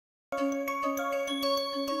In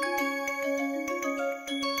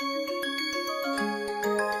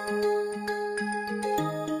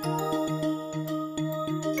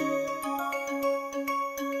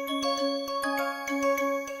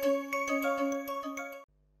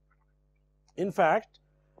fact,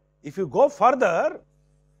 if you go further,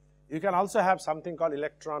 you can also have something called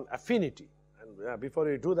electron affinity. And before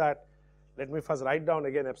you do that, let me first write down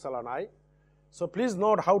again epsilon I. So please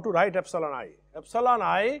note how to write epsilon I. Epsilon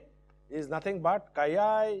I is nothing but chi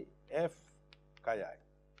I f chi I.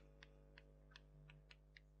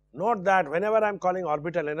 Note that whenever I am calling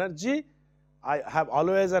orbital energy, I have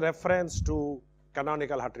always a reference to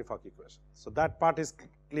canonical Hartree-Fock equation. So that part is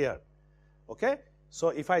clear. Okay? So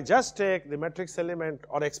if I just take the matrix element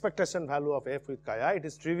or expectation value of f with chi I, it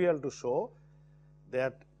is trivial to show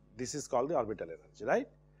that this is called the orbital energy, right?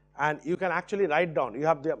 And you can actually write down, you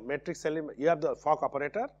have the matrix element, you have the Fock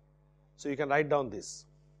operator, so you can write down this.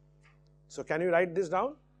 So can you write this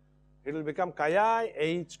down? It will become chi I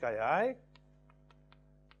h chi I.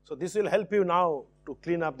 So this will help you now to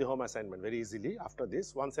clean up the home assignment very easily after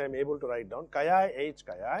this. Once I am able to write down chi I h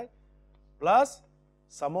chi I plus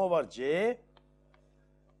sum over j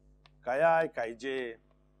chi I chi j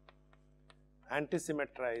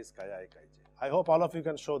antisymmetrize chi I chi j. I hope all of you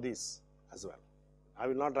can show this as well. I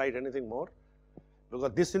will not write anything more because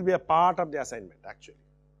this will be a part of the assignment actually.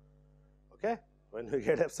 Okay? When you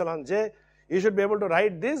get epsilon j, you should be able to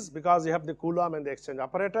write this because you have the Coulomb and the exchange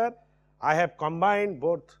operator. I have combined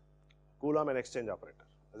both Coulomb and exchange operator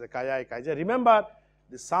as a chi I chi j. Remember,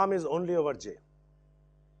 the sum is only over j.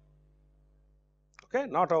 Okay,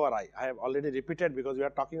 not over I. I have already repeated because we are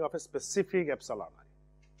talking of a specific epsilon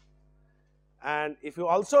I. And if you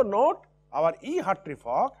also note, our E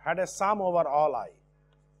Hartree-Fock had a sum over all I,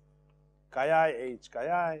 chi I h chi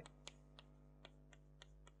I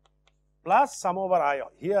plus sum over I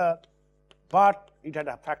here, but it had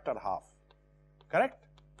a factor half, correct?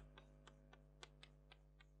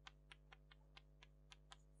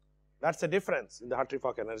 That is the difference in the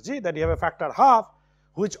Hartree-Fock energy, that you have a factor half,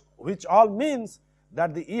 which all means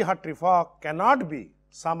that the E Hartree-Fock cannot be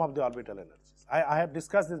sum of the orbital energies. I have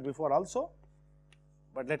discussed this before also,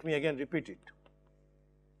 but let me again repeat it.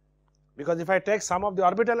 Because if I take sum of the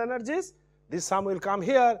orbital energies, this sum will come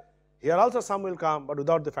here, here also sum will come, but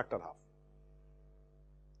without the factor half.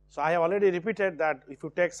 So I have already repeated that if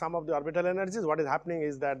you take sum of the orbital energies, what is happening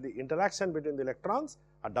is that the interaction between the electrons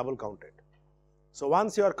are double counted. So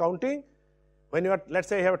once you are counting, when you are, let's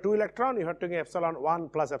say you have 2 electron, you are taking epsilon 1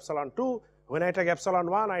 plus epsilon 2. When I take epsilon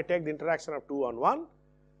 1, I take the interaction of 2 on 1.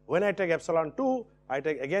 When I take epsilon 2, I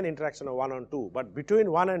take again interaction of 1 on 2. But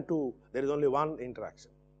between 1 and 2, there is only one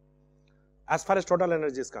interaction as far as total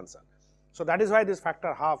energy is concerned. So that is why this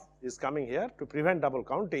factor half is coming here to prevent double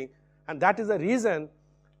counting, and that is the reason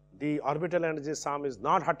the orbital energy sum is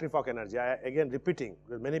not Hartree-Fock energy. I again repeating,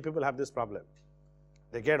 because many people have this problem.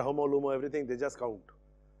 They get HOMO, LUMO, everything, they just count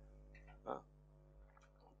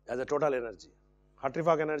as a total energy.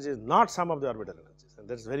 Hartree-Fock energy is not sum of the orbital energies, and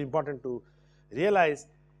that is very important to realize.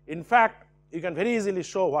 In fact, you can very easily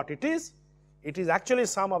show what it is. It is actually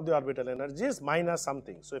sum of the orbital energies minus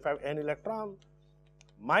something. So if I have n electron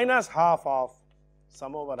minus half of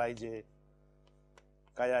sum over ij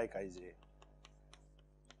chi I chi j.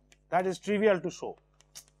 That is trivial to show,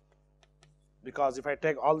 because if I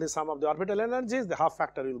take all the sum of the orbital energies, the half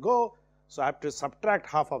factor will go. So I have to subtract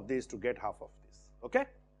half of this to get half of this. Okay?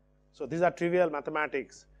 So these are trivial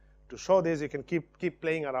mathematics. To show this, you can keep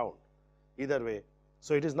playing around either way.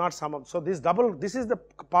 So it is not sum of, so this is the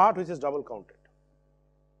part which is double counted.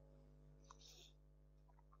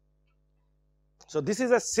 So this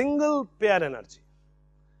is a single pair energy.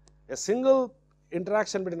 A single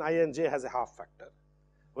interaction between I and j has a half factor.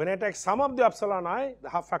 When I take sum of the epsilon I, the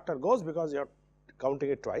half factor goes because you are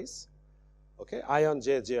counting it twice. Okay, I on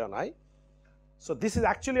j, j on I. So this is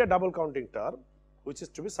actually a double counting term which is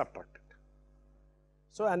to be subtracted.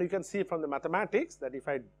 So, and you can see from the mathematics that if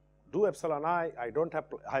I do epsilon I, I don't have,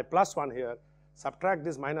 I have plus 1 here, subtract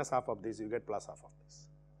this minus half of this, you get plus half of this.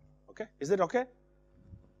 Okay, is it okay?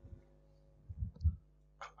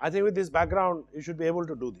 I think with this background, you should be able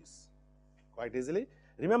to do this quite easily.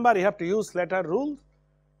 Remember, you have to use Slater rule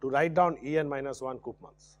to write down En minus 1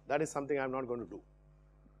 Koopmans. That is something I am not going to do.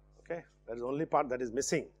 Okay, that is the only part that is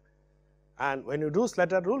missing. And when you do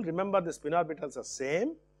Slater rule, remember the spin orbitals are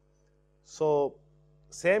same. So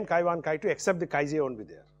same chi 1, chi 2, except the chi j won't be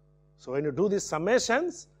there. So when you do these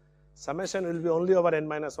summations, summation will be only over n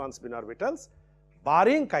minus 1 spin orbitals,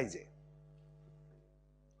 barring chi j.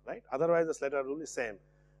 Right? Otherwise, the Slater rule is same,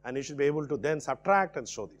 and you should be able to then subtract and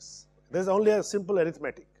show this. There is only a simple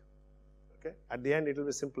arithmetic. Okay. At the end, it will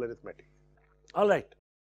be simple arithmetic. All right.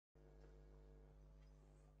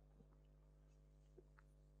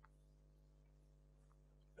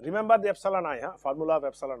 Remember the epsilon I, formula of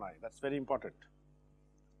epsilon I, that's very important.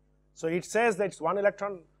 So it says that it's one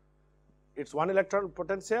electron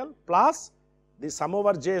potential plus the sum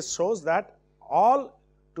over J shows that all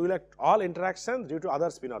interactions due to other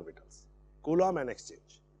spin orbitals, Coulomb and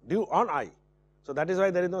exchange, due on I. So that is why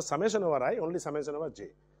there is no summation over I, only summation over J.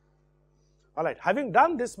 All right, having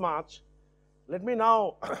done this much, let me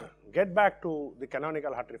now get back to the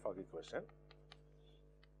canonical Hartree-Fock equation.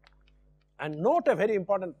 And note a very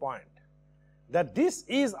important point, that this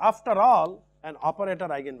is after all an operator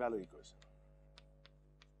eigenvalue equation.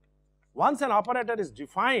 Once an operator is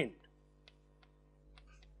defined,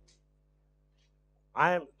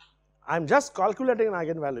 I am just calculating an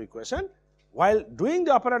eigenvalue equation. While doing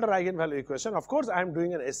the operator eigenvalue equation, of course, I am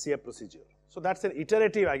doing an SCF procedure. So that's an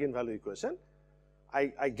iterative eigenvalue equation.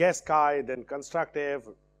 I guess chi, then construct F,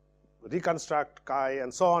 reconstruct chi,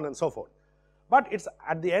 and so on and so forth. But it's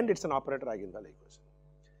at the end, it's an operator eigenvalue equation.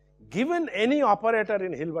 Given any operator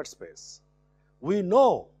in Hilbert space, we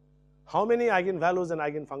know how many eigenvalues and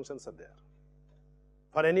eigenfunctions are there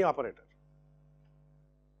for any operator.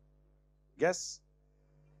 Guess?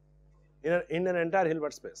 In an entire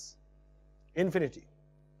Hilbert space, infinity,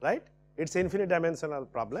 right? It's an infinite dimensional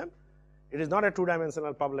problem. It is not a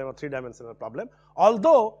 2-dimensional problem or 3-dimensional problem,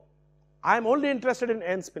 although I am only interested in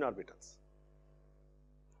n spin orbitals,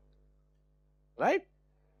 right?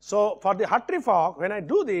 So for the Hartree-Fock, when I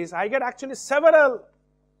do this, I get actually several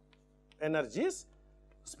energies,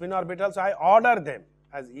 spin orbitals. I order them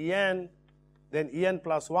as En, then En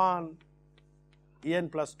plus 1, En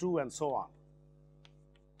plus 2, and so on.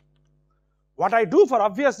 What I do for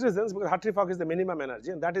obvious reasons, because Hartree-Fock is the minimum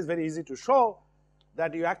energy, and that is very easy to show,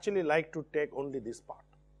 that you actually like to take only this part.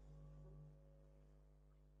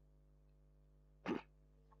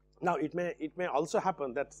 Now it may also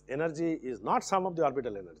happen that energy is not sum of the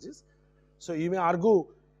orbital energies. So you may argue,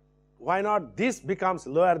 why not this becomes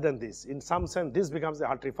lower than this? In some sense, this becomes the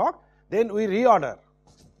Hartree-Fock. Then we reorder.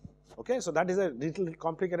 Okay, so that is a little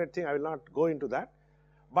complicated thing. I will not go into that.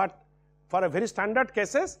 But for a very standard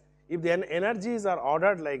cases, if the energies are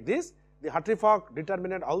ordered like this, the Hartree-Fock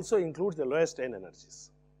determinant also includes the lowest n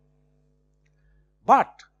energies.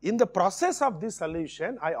 But in the process of this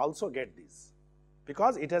solution, I also get this,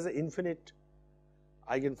 because it has an infinite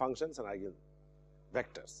eigenfunctions and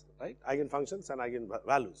eigenvectors, right? Eigenfunctions and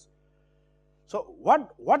eigenvalues. So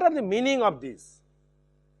what are the meaning of this?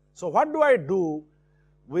 So what do I do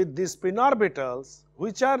with these spin orbitals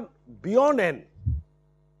which are beyond n,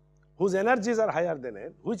 whose energies are higher than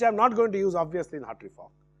n, which I am not going to use obviously in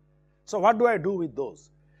Hartree-Fock? So what do I do with those?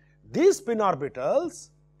 These spin orbitals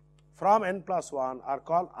from n plus 1 are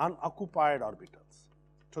called unoccupied orbitals.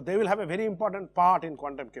 So they will have a very important part in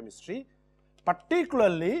quantum chemistry,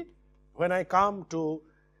 particularly when I come to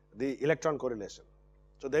the electron correlation.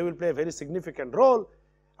 So they will play a very significant role,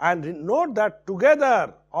 and note that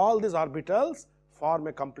together all these orbitals form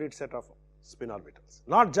a complete set of spin orbitals,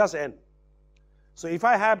 not just n. So if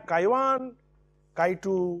I have chi 1, chi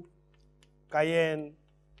 2, chi n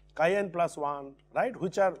plus 1, right,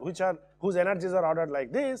 whose energies are ordered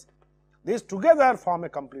like this, these together form a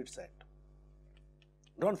complete set.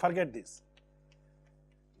 Don't forget this.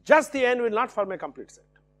 Just the n will not form a complete set.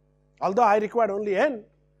 Although I require only n,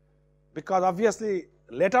 because obviously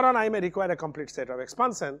later on I may require a complete set of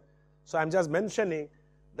expansion. So I am just mentioning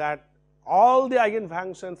that all the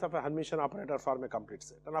eigenfunctions of a Hermitian operator form a complete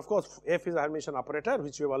set. And of course, F is a Hermitian operator,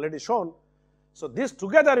 which we have already shown. So this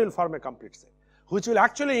together will form a complete set, which will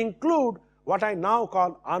actually include what I now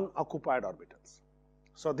call unoccupied orbitals.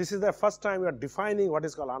 So this is the first time we are defining what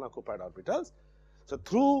is called unoccupied orbitals. So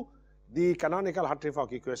through the canonical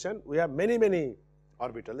Hartree-Fock equation, we have many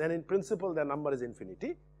orbitals, and in principle their number is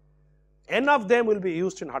infinity. N of them will be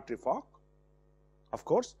used in Hartree-Fock, of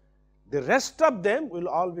course. The rest of them will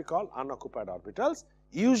all be called unoccupied orbitals.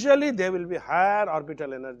 Usually they will be higher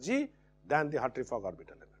orbital energy than the Hartree-Fock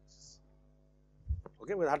orbital energies.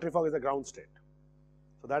 Okay, with Hartree-Fock is the ground state.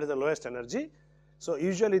 So that is the lowest energy. So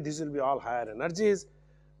usually these will be all higher energies.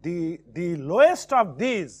 The lowest of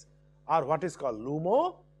these are what is called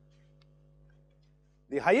LUMO.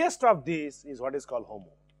 The highest of these is what is called HOMO.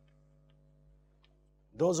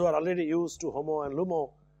 Those who are already used to HOMO and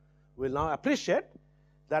LUMO will now appreciate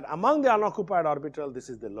that among the unoccupied orbital, this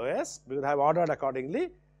is the lowest, because I have ordered accordingly.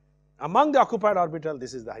 Among the occupied orbital,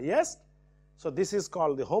 this is the highest. So this is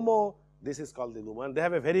called the HOMO, this is called the LUMO. And they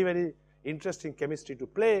have a very interesting chemistry to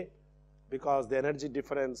play, because the energy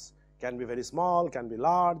difference can be very small, can be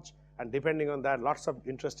large, and depending on that, lots of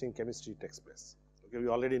interesting chemistry takes place. Okay, we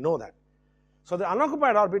already know that. So the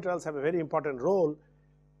unoccupied orbitals have a very important role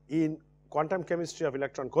in quantum chemistry of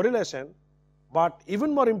electron correlation, but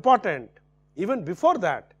even more important, even before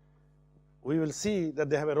that, we will see that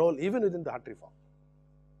they have a role even within the Hartree fog.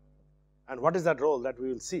 And what is that role that we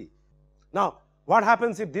will see? Now, what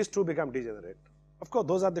happens if these two become degenerate? Of course,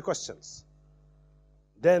 those are the questions.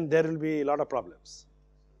 Then there will be a lot of problems.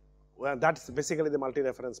 Well, that's basically the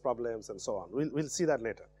multi-reference problems and so on. We'll see that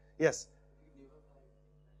later. Yes?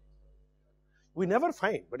 We never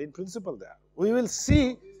find, but in principle there. We will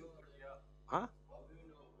see. Huh?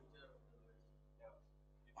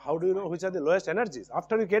 How do you know which are the lowest energies?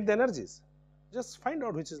 After you get the energies, just find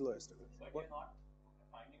out which is lowest.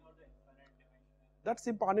 That's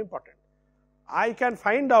unimportant. I can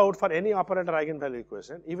find out for any operator eigenvalue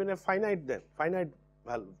equation, even a finite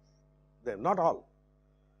value them, not all.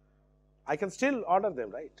 I can still order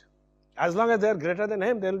them, right? As long as they are greater than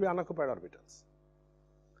m, there will be unoccupied orbitals.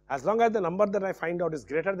 As long as the number that I find out is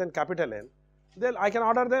greater than capital N, then I can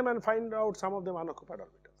order them and find out some of them unoccupied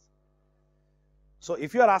orbitals. So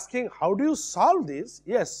if you are asking how do you solve this,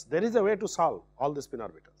 yes, there is a way to solve all the spin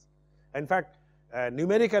orbitals. In fact,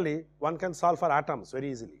 numerically, one can solve for atoms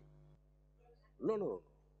very easily. No.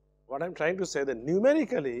 What I am trying to say that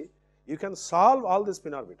numerically, you can solve all the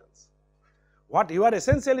spin orbitals. What you are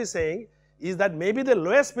essentially saying is that maybe the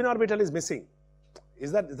lowest spin orbital is missing.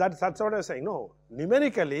 That's what I am saying? No.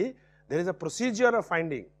 Numerically, there is a procedure of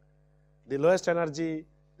finding the lowest energy,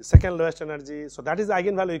 the second lowest energy. So that is the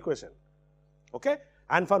eigenvalue equation. Okay?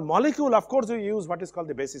 And for molecule, of course, we use what is called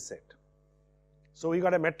the basis set. So we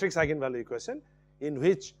got a matrix eigenvalue equation in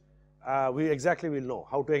which we exactly will know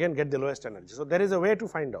how to again get the lowest energy. So there is a way to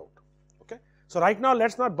find out. Okay? So right now,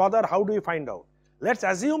 let's not bother how do we find out. Let's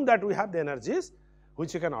assume that we have the energies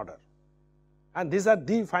which you can order. And these are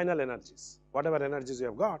the final energies. Whatever energies you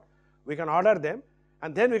have got, we can order them,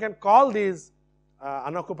 and then we can call these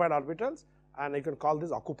unoccupied orbitals, and you can call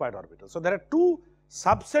these occupied orbitals. So there are two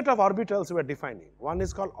subset of orbitals we are defining. One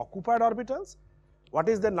is called occupied orbitals. What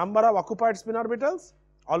is the number of occupied spin orbitals?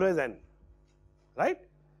 Always n, right?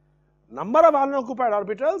 Number of unoccupied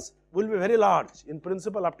orbitals will be very large, in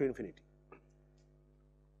principle up to infinity.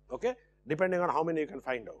 Okay? Depending on how many you can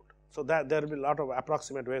find out. So that there will be a lot of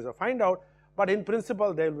approximate ways of find out, but in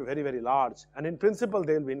principle they will be very, very large, and in principle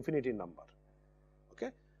they will be infinity in number. Okay?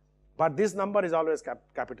 But this number is always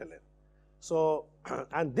capital N. So,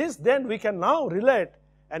 and this then we can now relate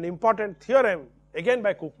an important theorem again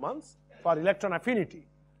by Koopmans for electron affinity.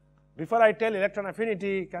 Before I tell electron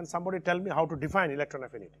affinity, can somebody tell me how to define electron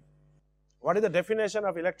affinity? What is the definition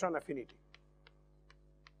of electron affinity?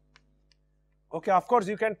 Okay, of course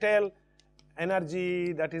you can tell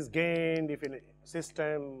energy that is gained if in a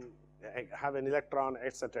system have an electron,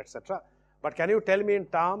 etc., etc. But can you tell me in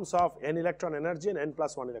terms of n electron energy and n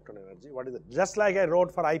plus 1 electron energy? What is it? Just like I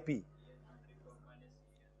wrote for IP.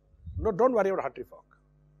 No, don't worry about Hartree fog.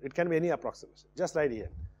 It can be any approximation. Just write En.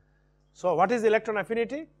 So what is electron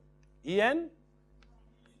affinity? En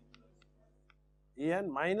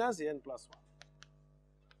minus En plus 1.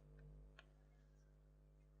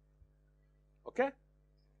 Okay?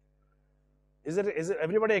 Is it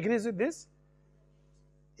everybody agrees with this?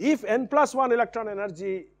 If n plus 1 electron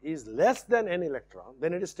energy is less than n electron,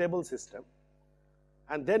 then it is stable system,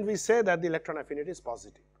 and then we say that the electron affinity is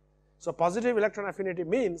positive. So positive electron affinity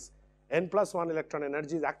means n plus 1 electron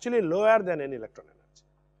energy is actually lower than n electron energy.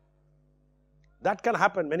 That can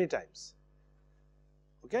happen many times.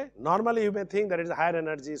 Okay? Normally you may think that it is higher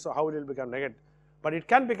energy, so how it will become negative? But it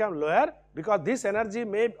can become lower because this energy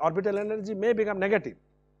orbital energy may become negative.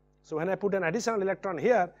 So when I put an additional electron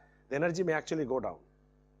here, the energy may actually go down.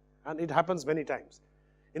 And it happens many times.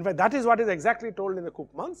 In fact, that is what is exactly told in the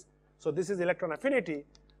Koopmans. So this is electron affinity.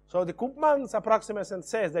 So the Koopmans approximation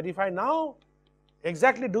says that if I now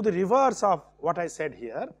exactly do the reverse of what I said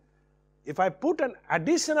here, if I put an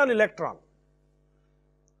additional electron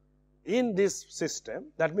in this system,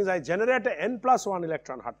 that means I generate a n plus 1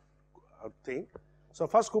 electron thing. So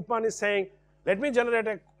first Koopman is saying, let me generate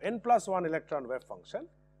a n plus 1 electron wave function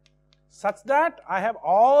such that I have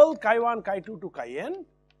all chi1, chi2 to chi-n,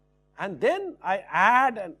 and then I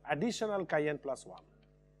add an additional chi-n plus 1,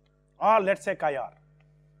 or let's say chi-r,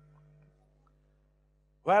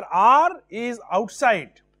 where r is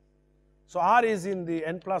outside. So r is in the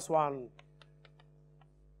n plus 1,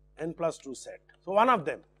 n plus 2 set. So one of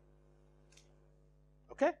them.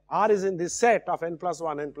 Okay? R is in this set of n plus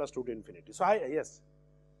 1, n plus 2 to infinity. So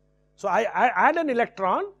I add an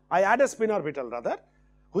electron, I add a spin orbital rather,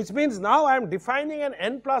 which means now I am defining an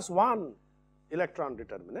n plus 1 electron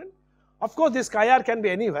determinant, Of course, this chi-r can be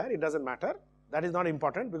anywhere, it does not matter, that is not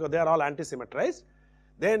important because they are all anti-symmetrized.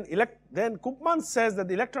 Then Koopmans says that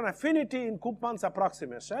the electron affinity in Koopmans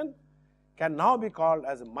approximation can now be called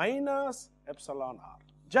as minus epsilon r.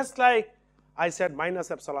 Just like I said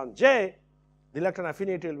minus epsilon j, the electron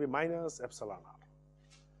affinity will be minus epsilon r.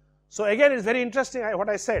 So again, it is very interesting what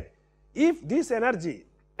I said. If this energy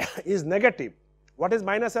is negative, what is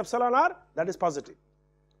minus epsilon r? That is positive.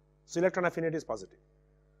 So electron affinity is positive.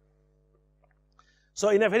 So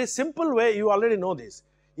in a very simple way, you already know this.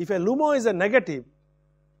 If a LUMO is a negative,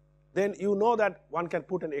 then you know that one can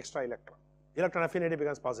put an extra electron. Electron affinity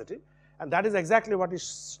becomes positive, and that is exactly what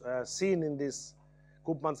is seen in this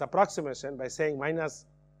Koopmans approximation by saying minus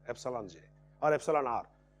epsilon j or epsilon r.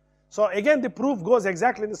 So again, the proof goes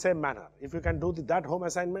exactly in the same manner. If you can do that home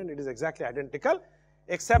assignment, it is exactly identical,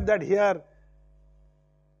 except that here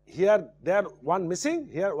there one missing,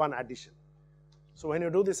 here one addition. So when you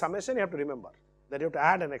do the summation, you have to remember that you have to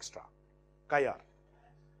add an extra chi-r,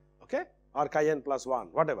 okay, or chi-n plus 1,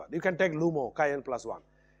 whatever. You can take LUMO chi-n plus 1.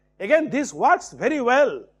 Again, this works very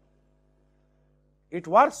well. It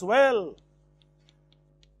works well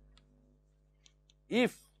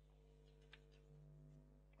if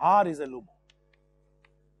R is a LUMO.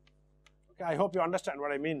 Okay, I hope you understand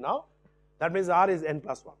what I mean now. That means R is n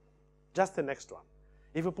plus 1, just the next one.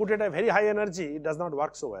 If you put it at very high energy, it does not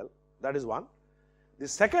work so well. That is one. The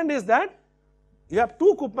second is that you have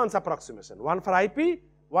two Koopmans approximation, one for IP,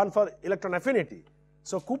 one for electron affinity.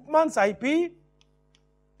 So Koopmans IP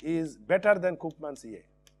is better than Koopmans EA.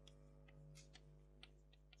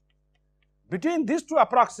 Between these two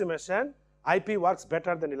approximation, IP works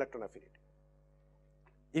better than electron affinity.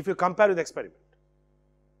 If you compare with experiment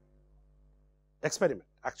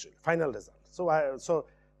actually, final result. So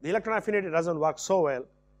the electron affinity doesn't work so well.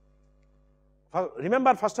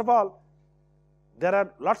 Remember, first of all, there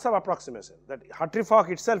are lots of approximation. That Hartree-Fock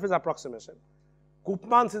itself is approximation.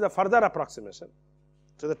 Koopmans is a further approximation.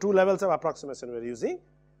 So the two levels of approximation we are using,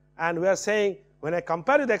 and we are saying when I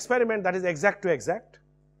compare with the experiment, that is exact to exact.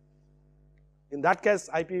 In that case,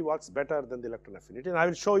 IP works better than the electron affinity, and I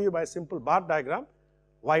will show you by a simple bar diagram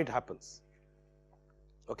why it happens.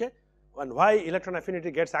 Okay, and why electron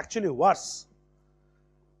affinity gets actually worse.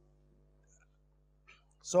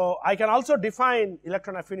 So I can also define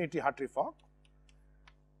electron affinity Hartree-Fock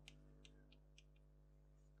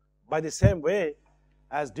by the same way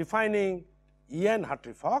as defining En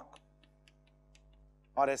Hartree-Fock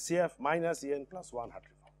or SCF minus En plus 1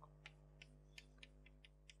 Hartree-Fock.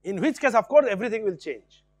 In which case, of course, everything will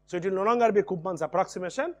change. So it will no longer be Koopmans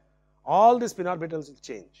approximation. All the spin orbitals will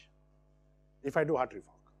change if I do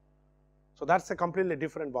Hartree-Fock. So that's a completely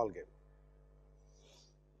different ball game.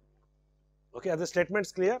 Okay, are the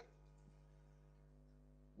statements clear?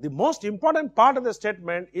 The most important part of the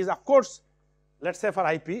statement is, of course, let's say for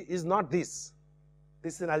IP, is not this.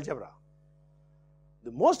 This is an algebra.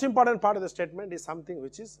 The most important part of the statement is something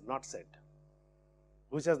which is not said,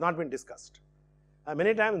 which has not been discussed.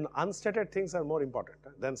 Many times unstated things are more important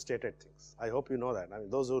than stated things. I hope you know that. I mean,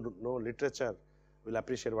 those who know literature will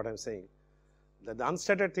appreciate what I am saying. That the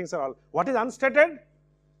unstated things are all. What is unstated?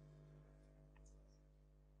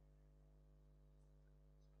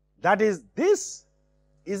 That is, this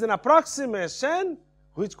is an approximation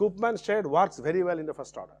which Koopmans said works very well in the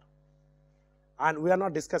first order. And we are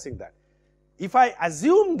not discussing that. If I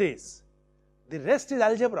assume this, the rest is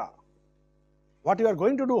algebra. What you are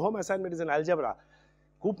going to do home assignment is an algebra.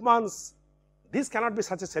 Koopmans, this cannot be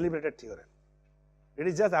such a celebrated theorem. It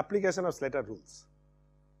is just application of Slater rules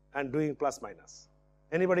and doing plus minus.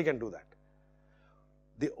 Anybody can do that.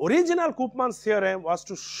 The original Koopmans theorem was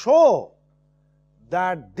to show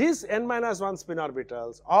that these n minus 1 spin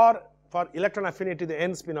orbitals, or for electron affinity the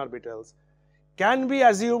n spin orbitals, can be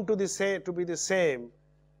assumed to be the same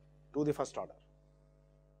to the first order.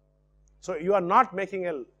 So you are not making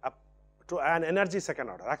an energy second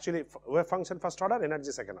order. Actually, wave function first order,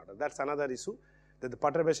 energy second order. That's another issue. That the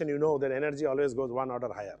perturbation, you know, that energy always goes one order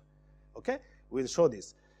higher. Okay, we'll show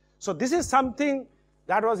this. So this is something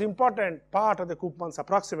that was important part of the Koopmans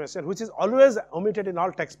approximation, which is always omitted in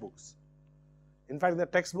all textbooks. In fact, in the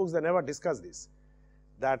textbooks they never discuss this.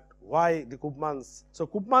 That why the Koopmans. So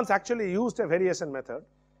Koopmans actually used a variation method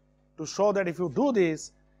to show that if you do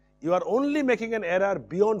this, you are only making an error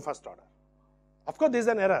beyond first order. Of course, this is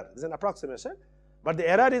an error, this is an approximation, but the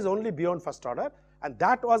error is only beyond first order, and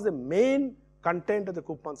that was the main content of the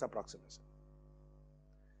Koopmans approximation.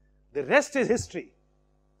 The rest is history,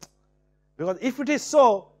 because if it is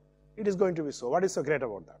so, it is going to be so. What is so great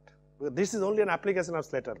about that? Because this is only an application of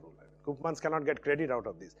Slater rule. Koopmans cannot get credit out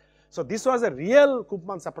of this. So this was a real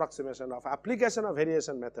Koopmans approximation of application of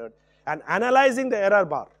variation method and analyzing the error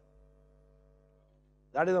bar.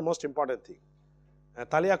 That is the most important thing.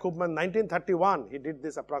 Thalia Koopmans, 1931, he did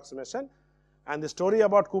this approximation, and the story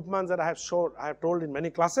about Koopmans that I have told in many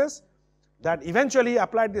classes, that eventually he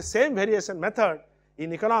applied the same variation method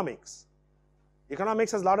in economics.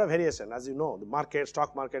 Economics has a lot of variation, as you know, the market,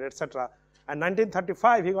 stock market, etc. And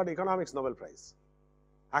 1935, he got economics Nobel Prize,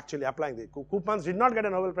 actually applying the. Koopmans did not get a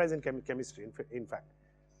Nobel Prize in chemistry, in fact.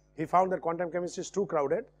 He found that quantum chemistry is too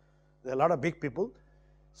crowded. There are a lot of big people.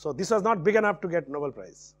 So this was not big enough to get Nobel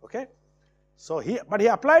Prize, okay? So but he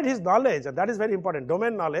applied his knowledge, and that is very important,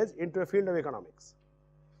 domain knowledge, into a field of economics.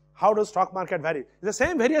 How does stock market vary? It's the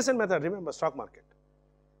same variation method, remember, stock market.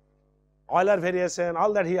 Euler variation,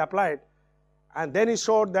 all that he applied. And then he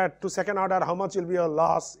showed that to second order, how much will be your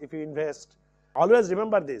loss if you invest. Always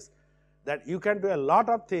remember this, that you can do a lot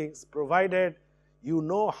of things provided you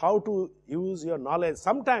know how to use your knowledge,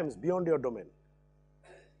 sometimes beyond your domain.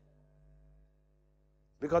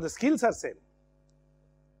 Because the skills are same.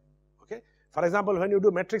 Okay? For example, when you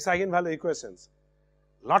do matrix eigenvalue equations,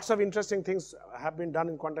 lots of interesting things have been done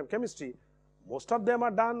in quantum chemistry. Most of them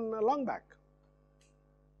are done long back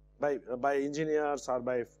by engineers or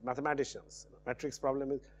by mathematicians. Matrix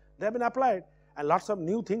problem is, they have been applied, and lots of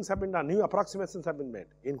new things have been done, new approximations have been made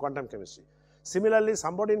in quantum chemistry. Similarly,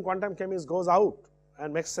 somebody in quantum chemistry goes out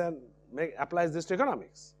and applies this to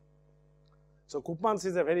economics. So Koopmans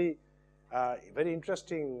is a very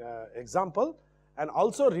interesting example. And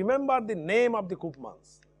also remember the name of the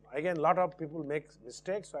Koopmans. Again, a lot of people make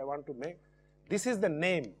mistakes, so I want to make, this is the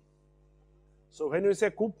name. So when you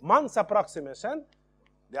say Koopmans approximation,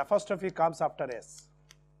 the apostrophe comes after S.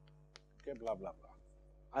 Okay, blah, blah, blah.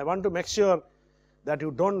 I want to make sure that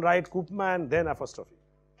you don't write Koopman, then apostrophe.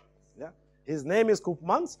 Yeah? His name is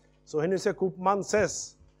Koopmans. So when you say Koopmans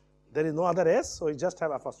S, there is no other S, so you just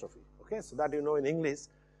have apostrophe. Okay, so that you know in English.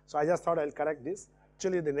 So I just thought I'll correct this.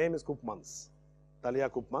 Actually, the name is Koopmans. Thalia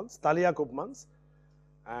Koopmans.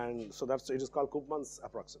 And so it is called Koopmans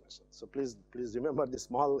approximation. So please remember the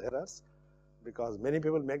small errors, because many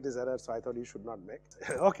people make this error, so I thought you should not make.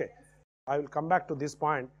 Okay, I will come back to this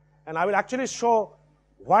point, and I will actually show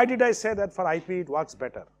why did I say that for IP it works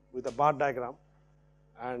better with a bar diagram,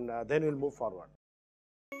 and then we'll move forward.